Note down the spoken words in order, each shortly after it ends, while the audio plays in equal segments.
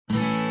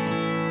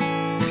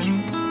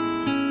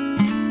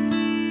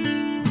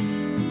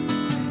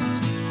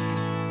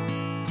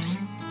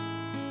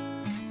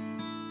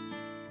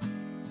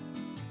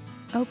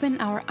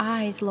Open our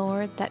eyes,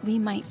 Lord, that we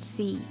might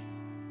see.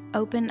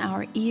 Open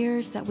our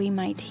ears that we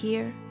might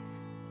hear.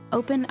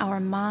 Open our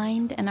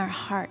mind and our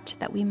heart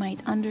that we might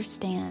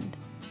understand,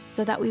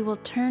 so that we will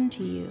turn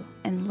to you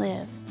and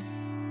live.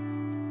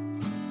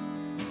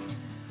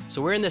 So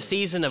we're in the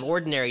season of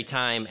ordinary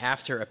time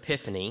after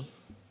Epiphany.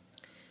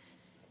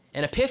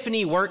 And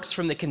Epiphany works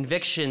from the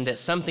conviction that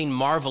something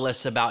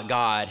marvelous about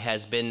God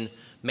has been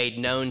made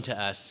known to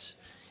us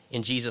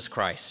in Jesus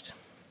Christ.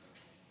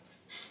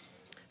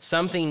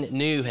 Something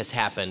new has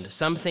happened.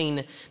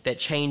 Something that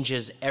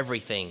changes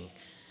everything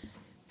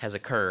has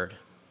occurred.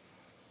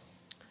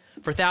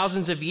 For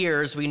thousands of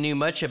years, we knew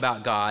much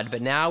about God,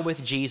 but now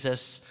with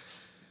Jesus,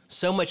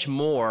 so much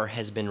more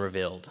has been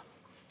revealed.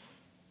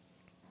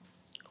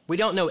 We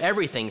don't know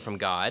everything from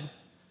God.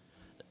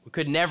 We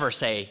could never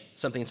say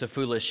something so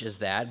foolish as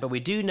that, but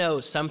we do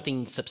know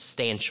something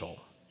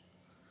substantial,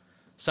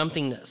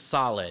 something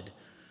solid.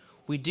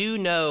 We do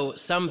know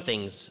some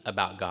things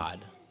about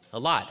God, a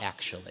lot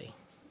actually.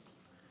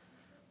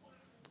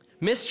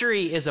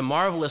 Mystery is a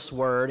marvelous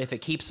word if it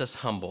keeps us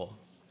humble,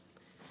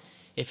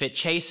 if it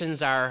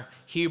chastens our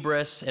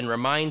hubris and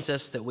reminds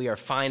us that we are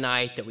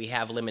finite, that we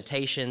have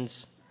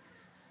limitations,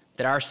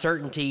 that our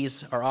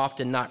certainties are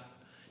often not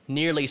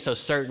nearly so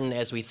certain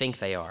as we think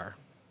they are.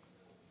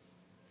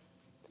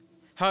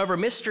 However,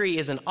 mystery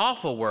is an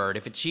awful word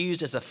if it's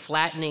used as a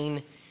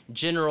flattening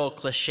general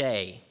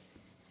cliche,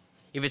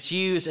 if it's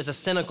used as a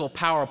cynical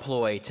power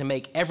ploy to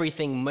make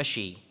everything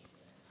mushy,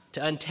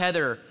 to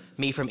untether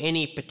me from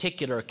any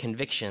particular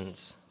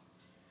convictions,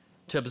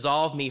 to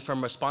absolve me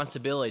from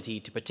responsibility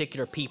to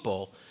particular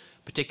people,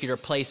 particular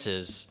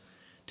places,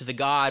 to the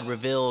God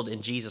revealed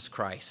in Jesus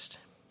Christ.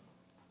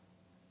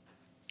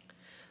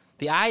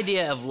 The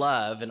idea of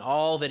love and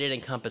all that it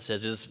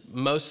encompasses is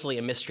mostly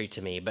a mystery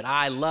to me, but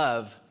I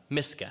love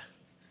Miska.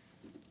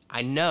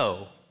 I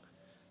know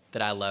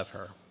that I love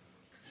her.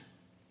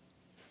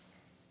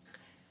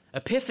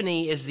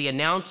 Epiphany is the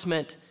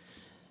announcement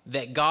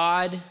that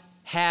God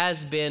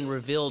has been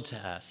revealed to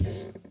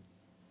us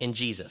in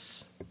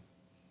Jesus.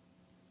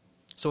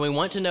 So when we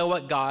want to know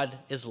what God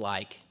is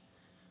like,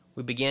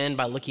 we begin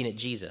by looking at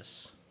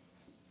Jesus.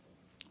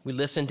 We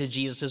listen to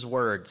Jesus'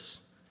 words.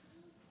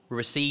 We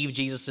receive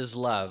Jesus'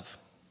 love.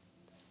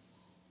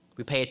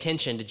 We pay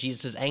attention to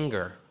Jesus'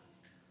 anger.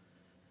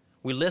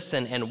 We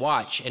listen and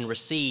watch and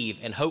receive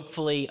and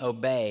hopefully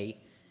obey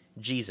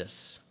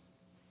Jesus.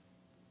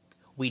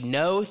 We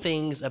know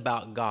things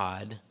about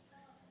God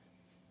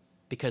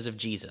because of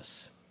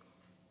Jesus.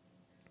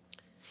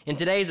 In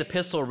today's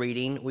epistle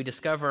reading, we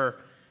discover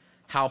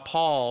how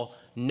Paul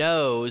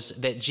knows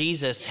that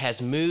Jesus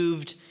has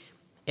moved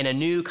in a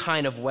new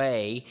kind of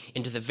way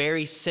into the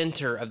very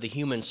center of the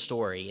human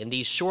story. In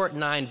these short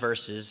 9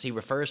 verses, he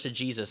refers to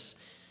Jesus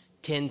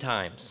 10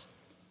 times.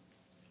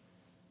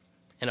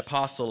 An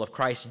apostle of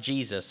Christ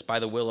Jesus by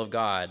the will of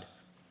God,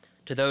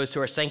 to those who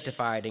are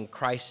sanctified in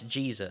Christ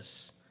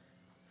Jesus,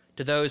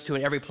 to those who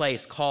in every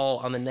place call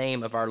on the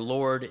name of our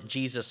Lord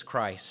Jesus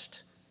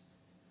Christ.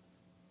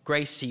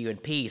 Grace to you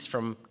and peace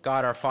from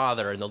God our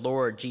Father and the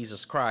Lord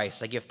Jesus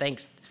Christ. I give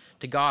thanks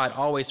to God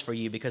always for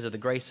you because of the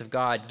grace of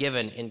God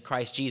given in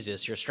Christ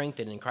Jesus. You're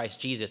strengthened in Christ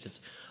Jesus.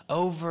 It's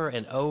over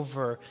and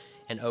over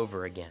and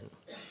over again.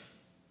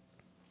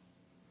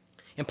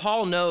 And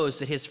Paul knows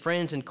that his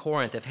friends in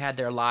Corinth have had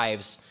their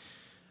lives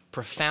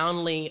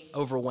profoundly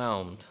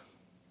overwhelmed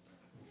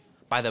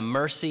by the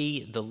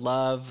mercy, the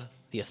love,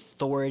 the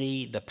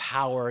authority, the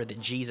power that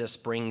Jesus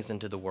brings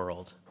into the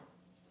world.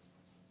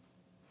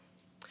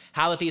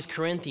 How that these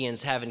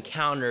Corinthians have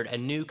encountered a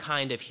new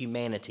kind of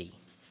humanity,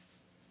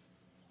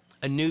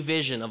 a new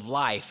vision of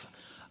life,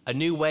 a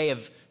new way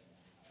of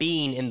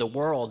being in the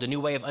world, a new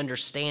way of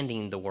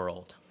understanding the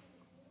world.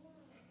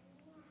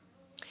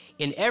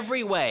 In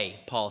every way,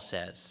 Paul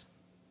says,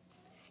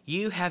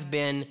 you have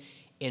been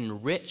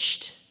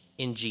enriched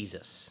in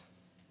Jesus.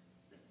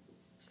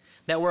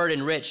 That word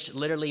enriched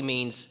literally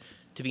means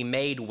to be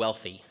made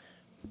wealthy.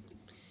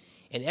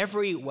 In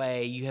every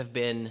way, you have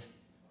been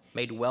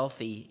made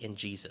wealthy in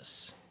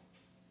Jesus.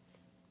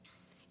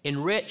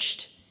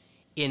 Enriched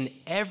in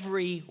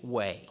every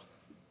way.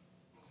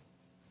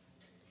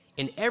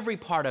 In every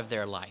part of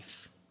their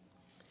life.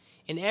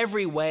 In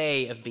every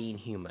way of being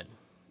human.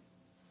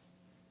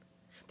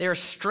 They are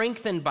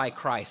strengthened by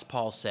Christ,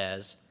 Paul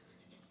says,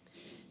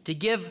 to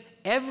give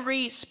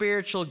every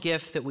spiritual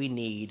gift that we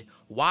need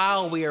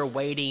while we are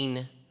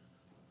waiting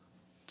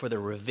for the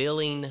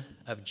revealing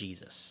of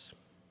Jesus.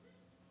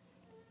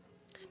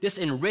 This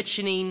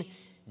enriching,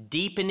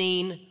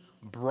 deepening,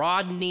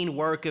 broadening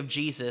work of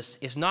Jesus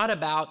is not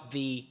about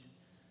the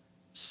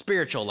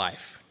spiritual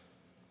life,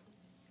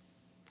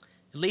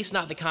 at least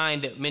not the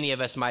kind that many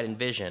of us might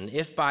envision.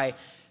 If by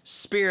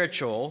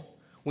spiritual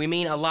we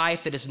mean a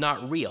life that is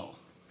not real,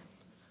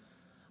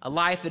 a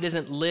life that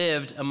isn't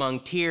lived among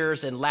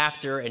tears and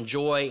laughter and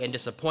joy and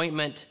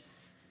disappointment,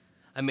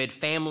 amid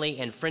family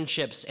and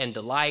friendships and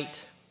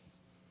delight,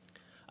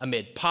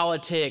 amid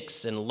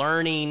politics and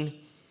learning,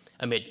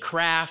 amid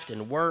craft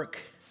and work,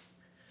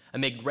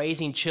 amid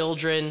raising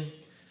children,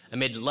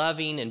 amid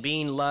loving and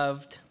being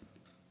loved.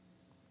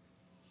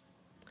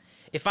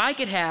 If I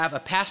could have a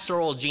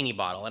pastoral genie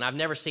bottle, and I've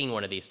never seen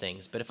one of these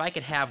things, but if I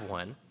could have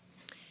one,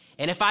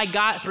 and if I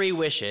got 3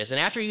 wishes, and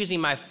after using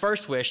my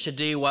first wish to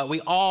do what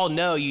we all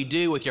know you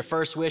do with your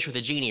first wish with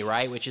a genie,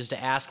 right, which is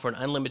to ask for an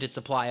unlimited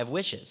supply of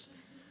wishes.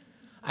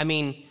 I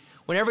mean,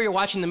 whenever you're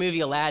watching the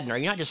movie Aladdin, are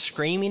you not just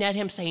screaming at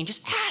him saying,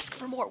 just ask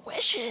for more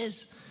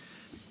wishes?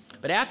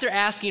 But after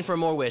asking for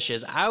more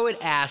wishes, I would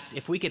ask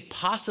if we could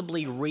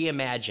possibly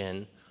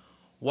reimagine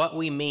what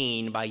we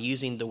mean by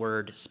using the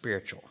word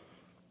spiritual.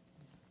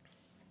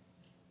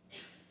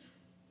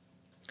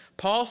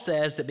 Paul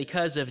says that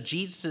because of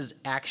Jesus'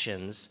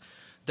 actions,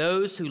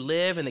 those who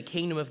live in the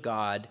kingdom of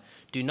God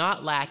do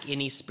not lack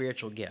any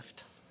spiritual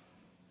gift.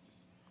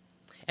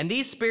 And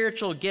these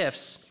spiritual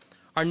gifts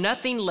are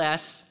nothing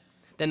less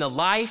than the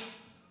life,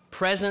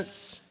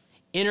 presence,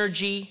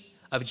 energy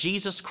of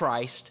Jesus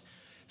Christ,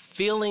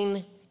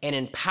 filling and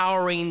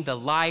empowering the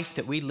life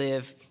that we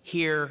live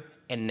here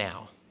and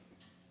now.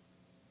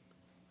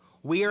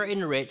 We are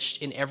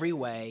enriched in every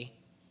way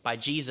by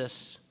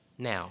Jesus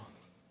now.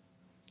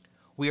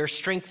 We are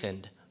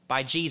strengthened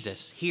by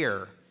Jesus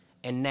here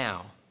and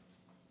now.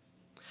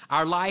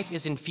 Our life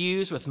is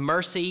infused with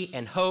mercy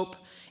and hope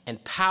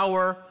and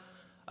power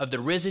of the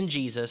risen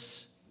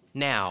Jesus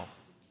now.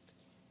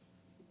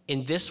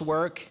 In this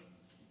work,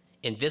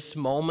 in this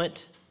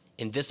moment,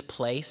 in this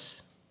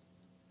place,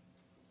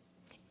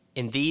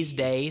 in these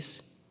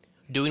days,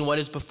 doing what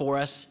is before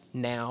us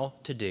now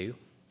to do.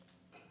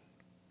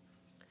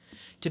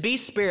 To be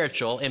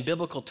spiritual in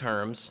biblical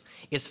terms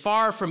is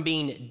far from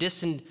being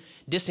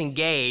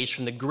disengaged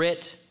from the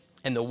grit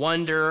and the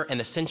wonder and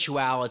the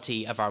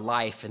sensuality of our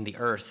life in the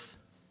earth.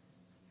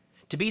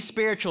 To be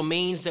spiritual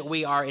means that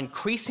we are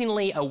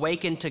increasingly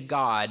awakened to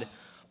God,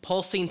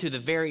 pulsing through the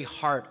very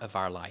heart of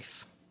our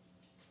life.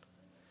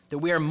 That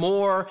we are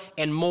more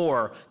and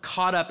more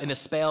caught up in the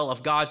spell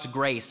of God's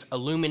grace,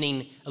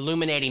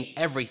 illuminating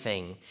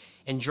everything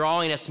and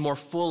drawing us more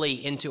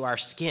fully into our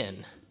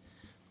skin,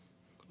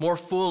 more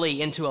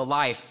fully into a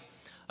life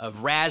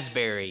of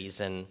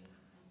raspberries and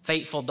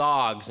faithful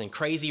dogs and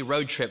crazy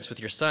road trips with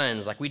your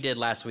sons like we did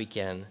last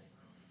weekend.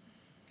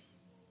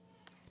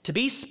 To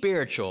be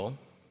spiritual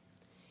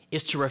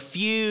is to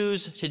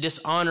refuse to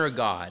dishonor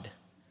God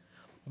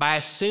by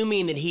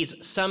assuming that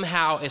he's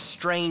somehow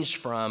estranged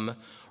from,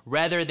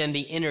 rather than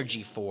the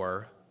energy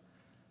for,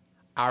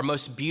 our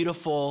most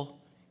beautiful,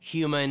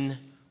 human,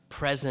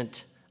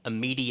 present,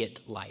 immediate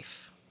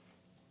life.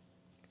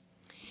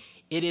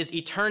 It is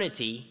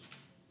eternity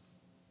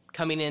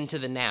coming into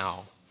the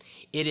now.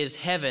 It is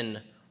heaven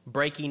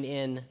breaking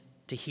in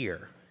to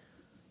here.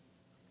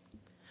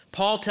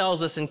 Paul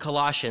tells us in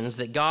Colossians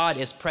that God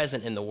is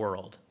present in the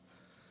world,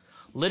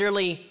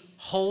 literally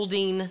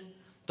holding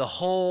the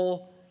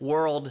whole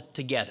world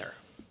together.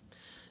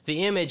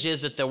 The image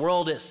is that the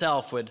world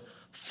itself would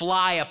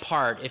fly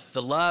apart if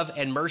the love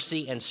and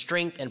mercy and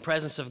strength and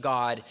presence of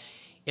God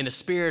in the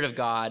Spirit of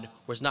God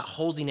was not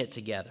holding it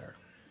together.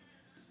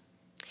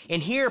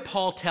 And here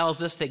Paul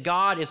tells us that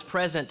God is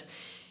present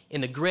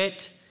in the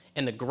grit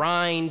and the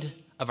grind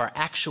of our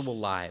actual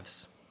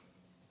lives.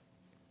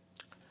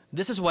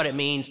 This is what it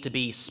means to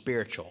be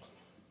spiritual.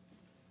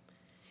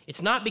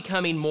 It's not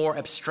becoming more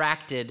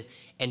abstracted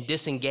and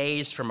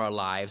disengaged from our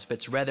lives, but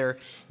it's rather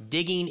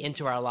digging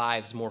into our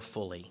lives more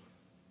fully,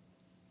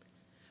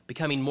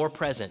 becoming more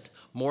present,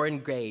 more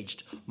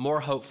engaged, more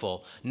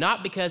hopeful,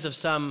 not because of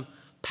some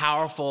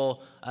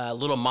powerful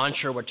little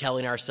mantra we're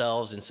telling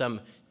ourselves and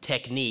some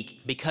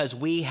technique, because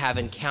we have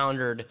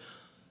encountered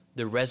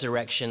the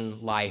resurrection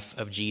life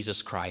of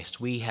Jesus Christ.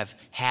 We have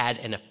had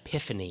an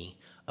epiphany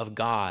of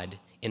God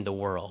in the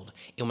world.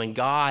 And when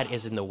God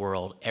is in the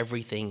world,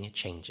 everything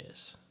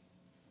changes.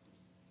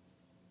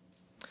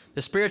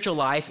 The spiritual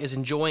life is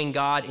enjoying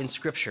God in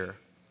Scripture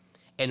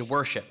and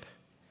worship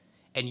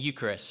and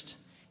Eucharist.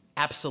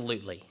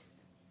 Absolutely.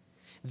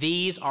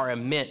 These are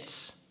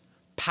immense,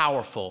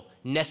 powerful,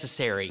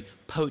 necessary,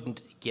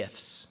 potent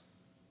gifts.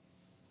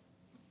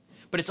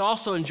 But it's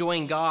also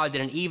enjoying God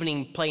in an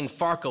evening playing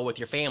Farkle with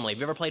your family. Have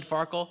you ever played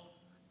Farkle?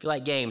 If you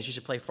like games, you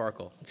should play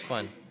Farkle. It's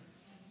fun.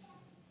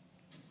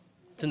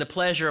 It's in the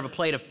pleasure of a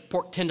plate of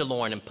pork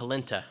tenderloin and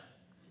polenta.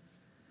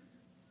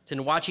 It's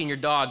in watching your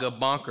dog go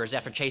bonkers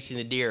after chasing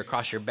the deer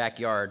across your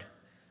backyard,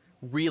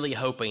 really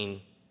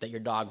hoping that your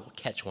dog will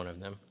catch one of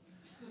them.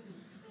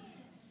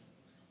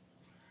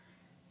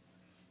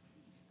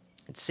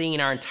 It's seeing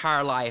our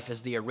entire life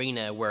as the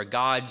arena where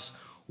God's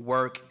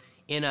work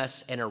in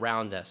us and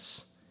around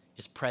us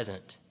is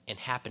present and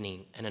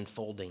happening and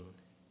unfolding.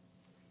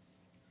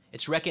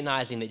 It's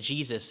recognizing that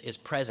Jesus is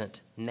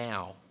present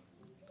now,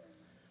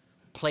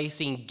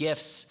 placing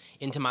gifts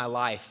into my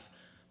life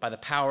by the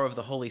power of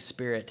the Holy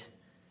Spirit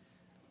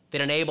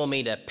that enable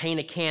me to paint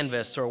a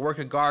canvas or work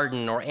a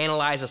garden or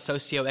analyze a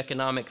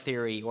socioeconomic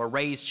theory or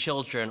raise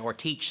children or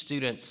teach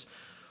students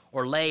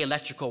or lay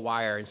electrical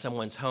wire in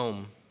someone's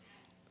home.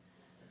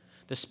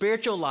 The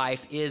spiritual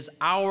life is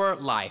our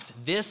life,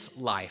 this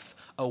life,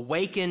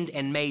 awakened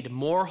and made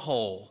more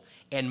whole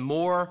and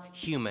more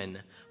human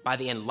by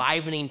the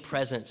enlivening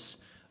presence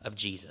of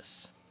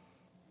Jesus.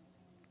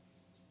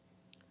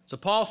 So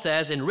Paul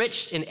says,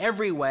 enriched in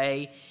every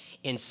way,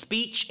 in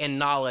speech and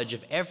knowledge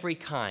of every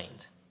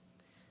kind.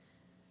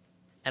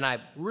 And I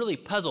really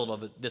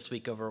puzzled this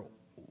week over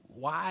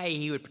why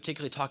he would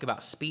particularly talk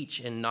about speech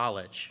and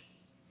knowledge.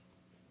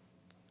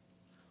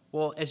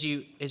 Well, as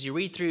you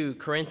read through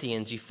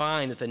Corinthians, you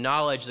find that the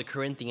knowledge the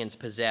Corinthians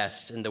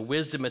possessed and the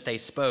wisdom that they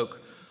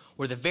spoke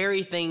were the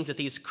very things that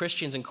these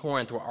Christians in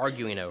Corinth were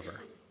arguing over.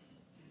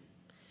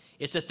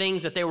 It's the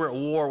things that they were at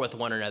war with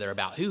one another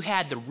about. Who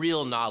had the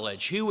real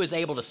knowledge? Who was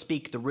able to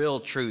speak the real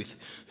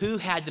truth? Who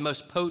had the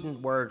most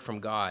potent word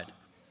from God?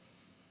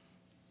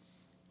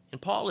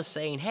 And Paul is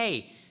saying,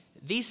 hey,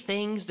 these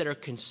things that are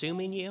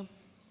consuming you,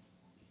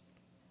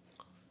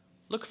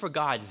 look for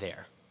God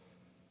there.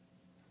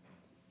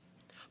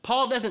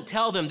 Paul doesn't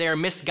tell them they're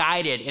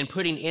misguided in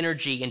putting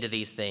energy into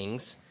these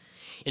things,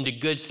 into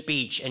good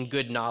speech and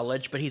good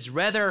knowledge, but he's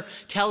rather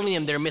telling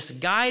them they're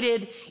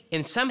misguided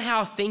in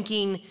somehow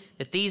thinking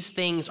that these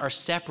things are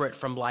separate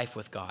from life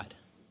with God.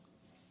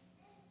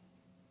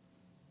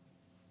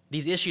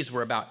 These issues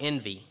were about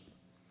envy,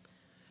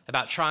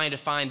 about trying to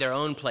find their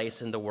own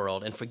place in the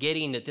world and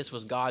forgetting that this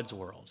was God's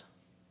world.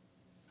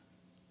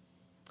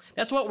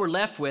 That's what we're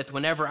left with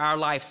whenever our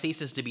life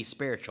ceases to be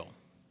spiritual.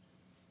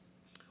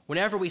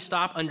 Whenever we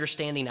stop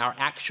understanding our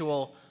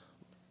actual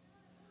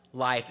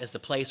life as the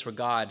place where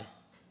God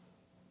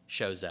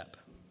shows up.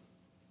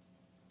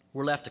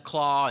 We're left to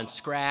claw and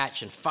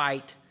scratch and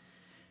fight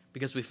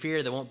because we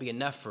fear there won't be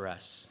enough for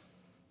us.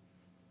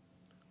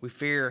 We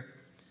fear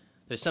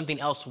there's something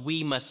else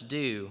we must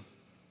do.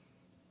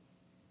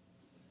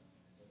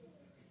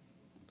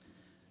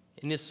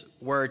 In this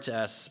word to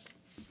us,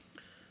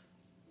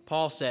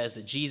 Paul says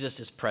that Jesus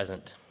is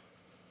present,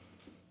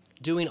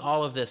 doing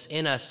all of this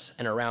in us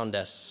and around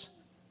us.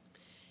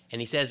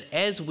 And he says,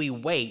 as we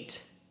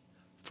wait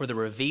for the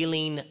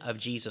revealing of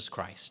Jesus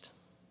Christ.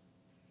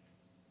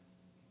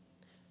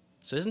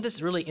 So isn't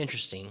this really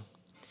interesting?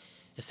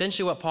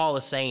 Essentially what Paul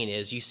is saying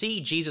is, you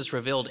see Jesus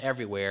revealed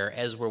everywhere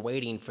as we're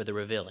waiting for the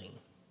revealing.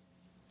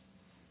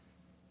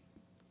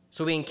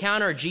 So we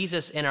encounter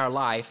Jesus in our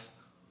life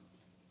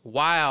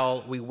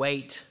while we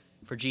wait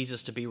for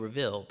Jesus to be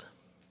revealed.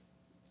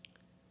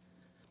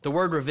 The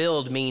word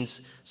revealed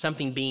means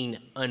something being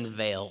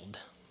unveiled.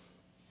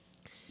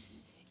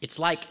 It's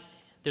like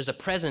there's a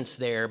presence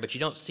there, but you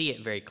don't see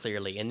it very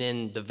clearly, and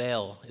then the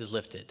veil is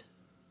lifted.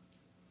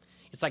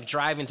 It's like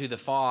driving through the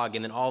fog,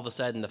 and then all of a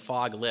sudden the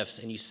fog lifts,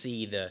 and you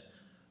see the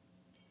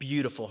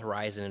beautiful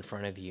horizon in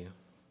front of you.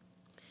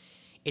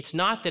 It's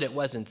not that it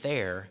wasn't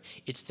there,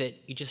 it's that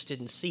you just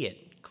didn't see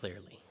it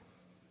clearly.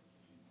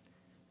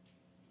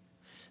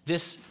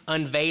 This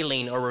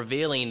unveiling or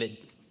revealing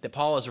that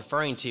Paul is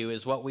referring to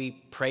is what we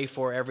pray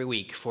for every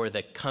week, for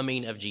the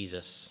coming of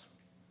Jesus.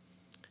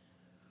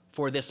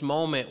 For this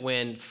moment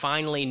when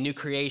finally new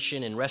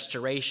creation and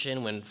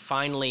restoration, when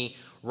finally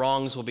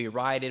wrongs will be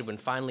righted, when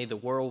finally the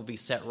world will be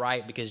set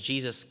right because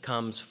Jesus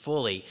comes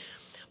fully.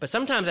 But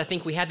sometimes I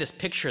think we have this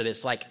picture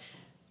that's like,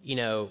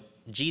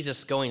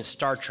 Jesus going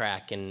Star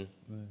Trek and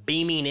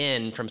beaming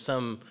in from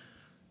some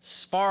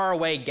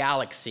faraway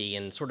galaxy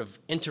and sort of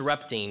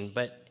interrupting,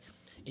 but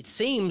it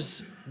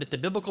seems that the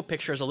biblical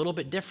picture is a little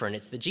bit different.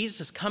 It's that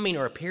Jesus' coming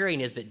or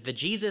appearing is that the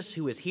Jesus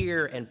who is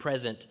here and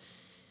present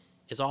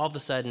is all of a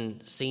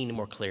sudden seen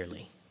more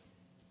clearly,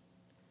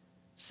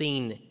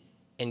 seen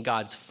in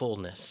God's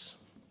fullness.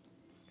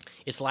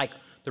 It's like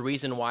the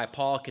reason why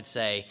Paul could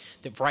say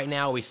that right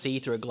now we see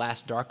through a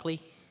glass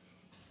darkly,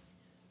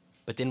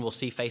 but then we'll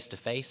see face to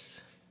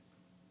face.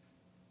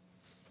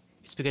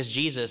 It's because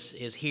Jesus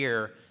is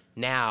here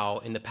now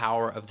in the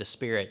power of the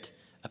Spirit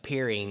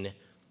appearing,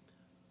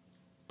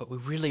 but we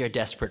really are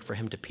desperate for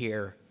him to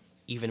appear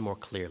even more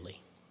clearly.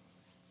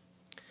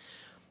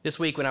 This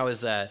week when I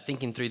was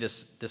thinking through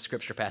this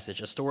scripture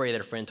passage, a story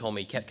that a friend told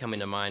me kept coming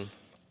to mind.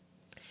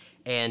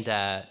 And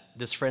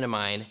this friend of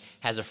mine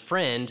has a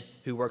friend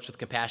who works with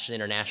Compassion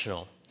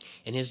International.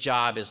 And his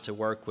job is to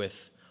work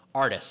with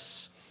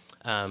artists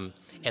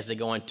as they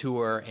go on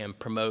tour and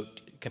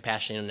promote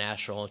Compassion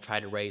International and try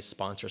to raise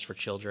sponsors for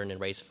children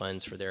and raise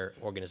funds for their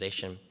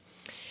organization.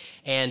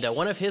 And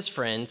one of his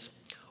friends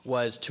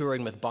was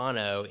touring with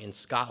Bono in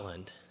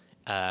Scotland.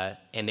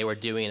 And they were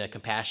doing a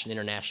Compassion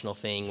International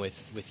thing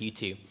with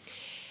U2.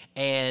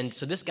 And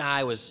so this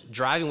guy was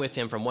driving with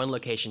him from one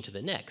location to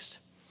the next.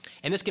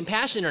 And this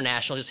Compassion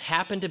International just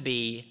happened to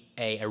be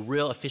a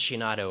real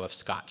aficionado of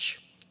Scotch.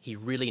 He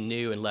really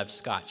knew and loved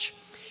Scotch.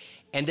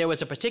 And there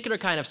was a particular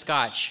kind of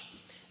Scotch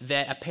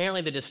that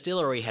apparently the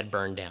distillery had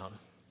burned down.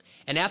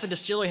 And after the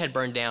distillery had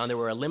burned down, there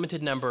were a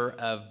limited number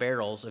of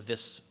barrels of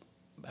this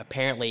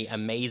apparently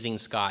amazing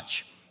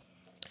Scotch.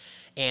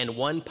 And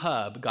one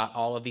pub got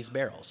all of these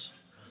barrels.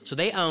 So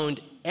they owned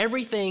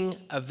everything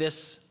of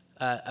this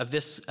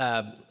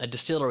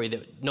distillery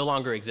that no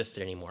longer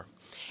existed anymore.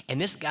 And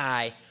this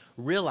guy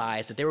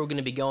realized that they were going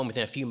to be going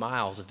within a few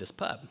miles of this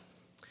pub.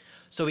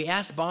 So he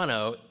asked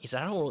Bono, he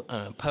said, I don't want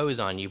to impose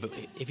on you, but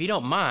if you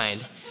don't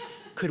mind,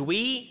 could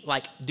we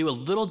like do a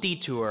little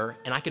detour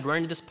and I could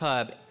run to this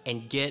pub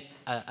and get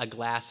a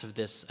glass of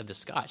this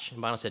scotch?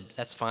 And Bono said,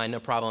 that's fine, no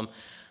problem.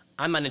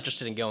 I'm not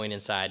interested in going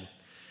inside.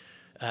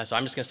 So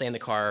I'm just going to stay in the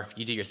car.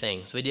 You do your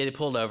thing. So they did. They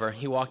pulled over.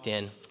 He walked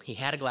in. He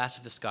had a glass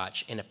of the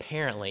scotch, and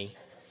apparently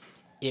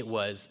it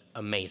was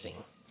amazing.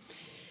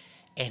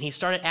 And he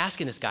started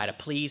asking this guy to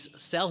please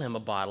sell him a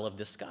bottle of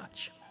this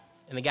scotch.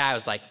 And the guy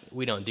was like,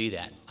 we don't do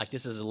that. Like,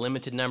 this is a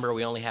limited number.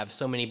 We only have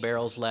so many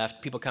barrels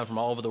left. People come from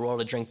all over the world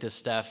to drink this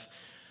stuff.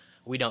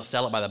 We don't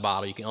sell it by the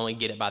bottle. You can only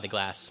get it by the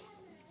glass.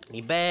 And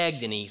he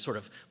begged, and he sort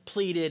of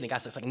pleaded. And the guy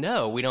was like,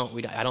 no,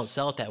 I don't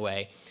sell it that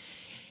way.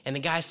 And the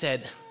guy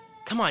said,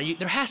 come on,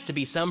 there has to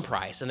be some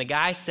price. And the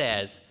guy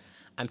says,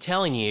 I'm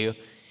telling you,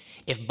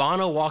 if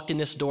Bono walked in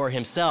this door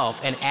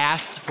himself and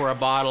asked for a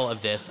bottle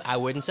of this, I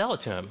wouldn't sell it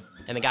to him.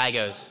 And the guy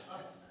goes,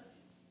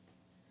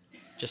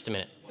 just a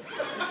minute.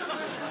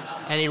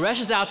 And he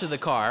rushes out to the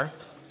car,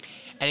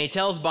 and he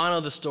tells Bono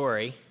the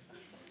story.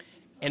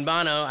 And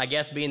Bono, I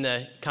guess being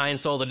the kind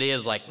soul that he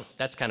is, like,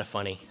 that's kind of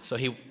funny. So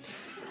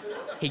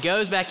he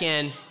goes back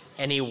in,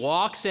 and he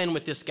walks in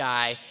with this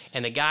guy,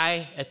 and the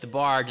guy at the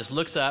bar just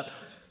looks up,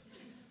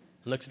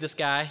 looks at this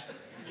guy,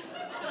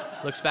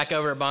 looks back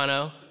over at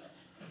Bono,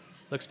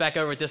 looks back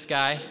over at this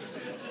guy,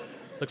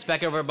 looks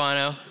back over at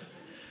Bono,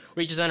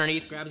 reaches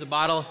underneath, grabs a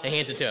bottle, and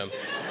hands it to him.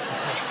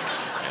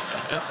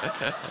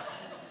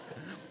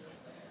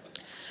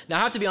 Now, I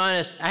have to be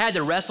honest, I had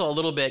to wrestle a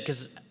little bit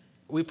because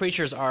we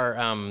preachers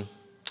are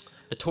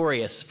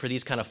notorious for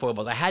these kind of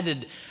foibles. I had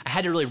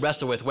to really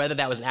wrestle with whether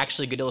that was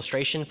actually a good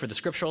illustration for the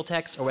scriptural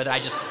text or whether I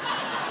just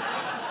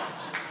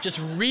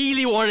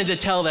really wanted to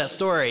tell that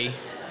story.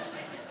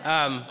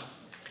 But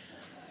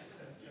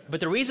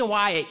the reason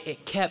why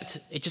it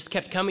just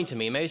kept coming to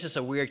me, maybe it's just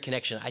a weird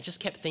connection, I just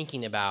kept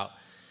thinking about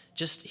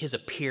just his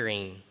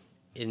appearing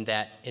in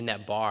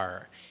that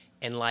bar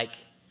and like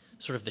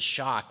sort of the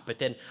shock. But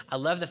then I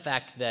love the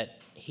fact that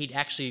he'd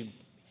actually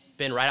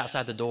been right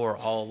outside the door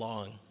all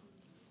along.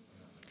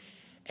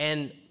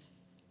 And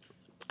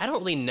I don't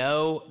really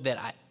know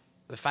that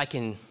if I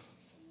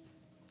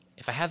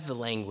have the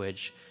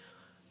language,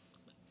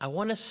 I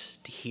want us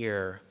to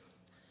hear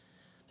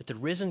that the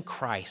risen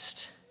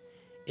Christ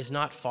is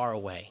not far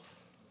away.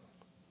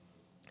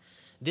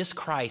 This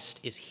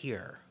Christ is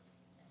here.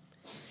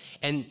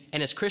 And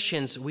as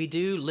Christians, we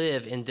do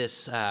live in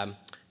this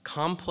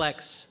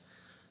complex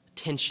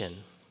tension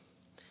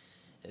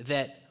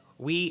that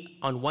we,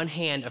 on one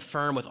hand,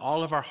 affirm with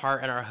all of our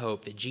heart and our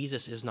hope that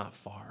Jesus is not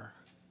far.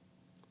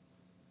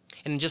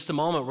 And in just a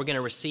moment, we're going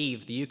to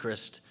receive the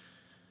Eucharist.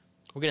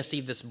 We're going to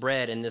receive this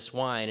bread and this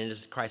wine, and it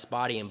is Christ's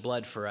body and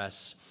blood for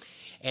us.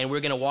 And we're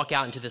going to walk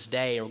out into this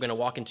day, and we're going to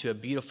walk into a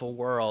beautiful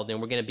world,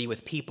 and we're going to be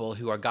with people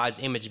who are God's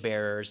image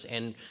bearers.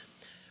 And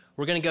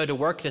we're going to go to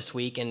work this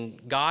week,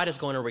 and God is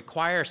going to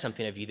require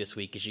something of you this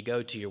week as you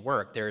go to your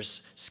work.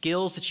 There's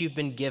skills that you've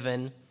been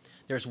given.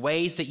 There's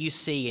ways that you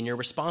see, and you're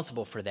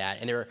responsible for that.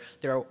 And there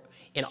are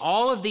in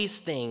all of these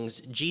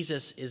things,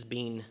 Jesus is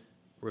being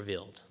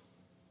revealed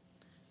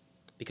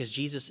because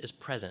Jesus is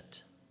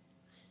present.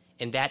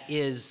 And that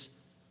is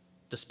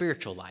the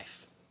spiritual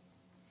life,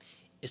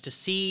 is to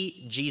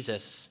see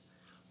Jesus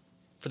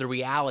for the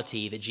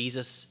reality that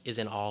Jesus is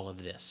in all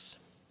of this.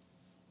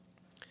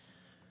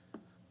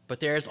 But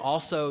there's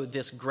also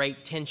this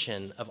great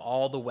tension of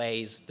all the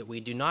ways that we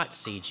do not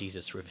see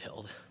Jesus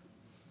revealed,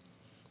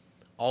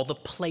 all the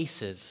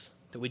places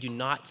that we do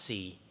not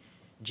see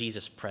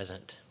Jesus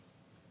present.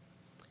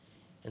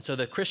 And so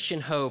the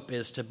Christian hope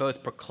is to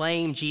both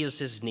proclaim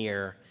Jesus is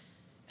near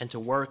and to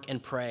work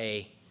and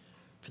pray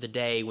for the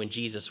day when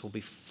Jesus will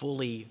be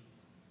fully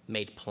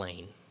made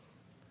plain,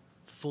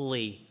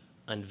 fully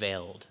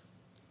unveiled,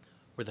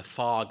 where the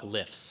fog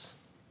lifts.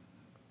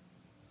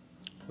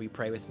 Will you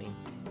pray with me?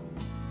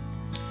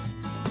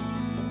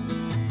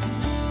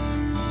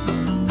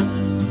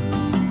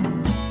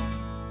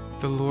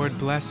 The Lord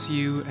bless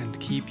you and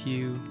keep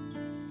you.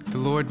 The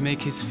Lord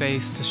make his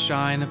face to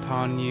shine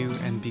upon you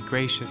and be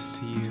gracious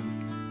to you.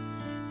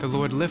 The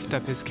Lord lift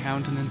up his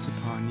countenance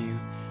upon you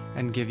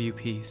and give you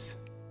peace.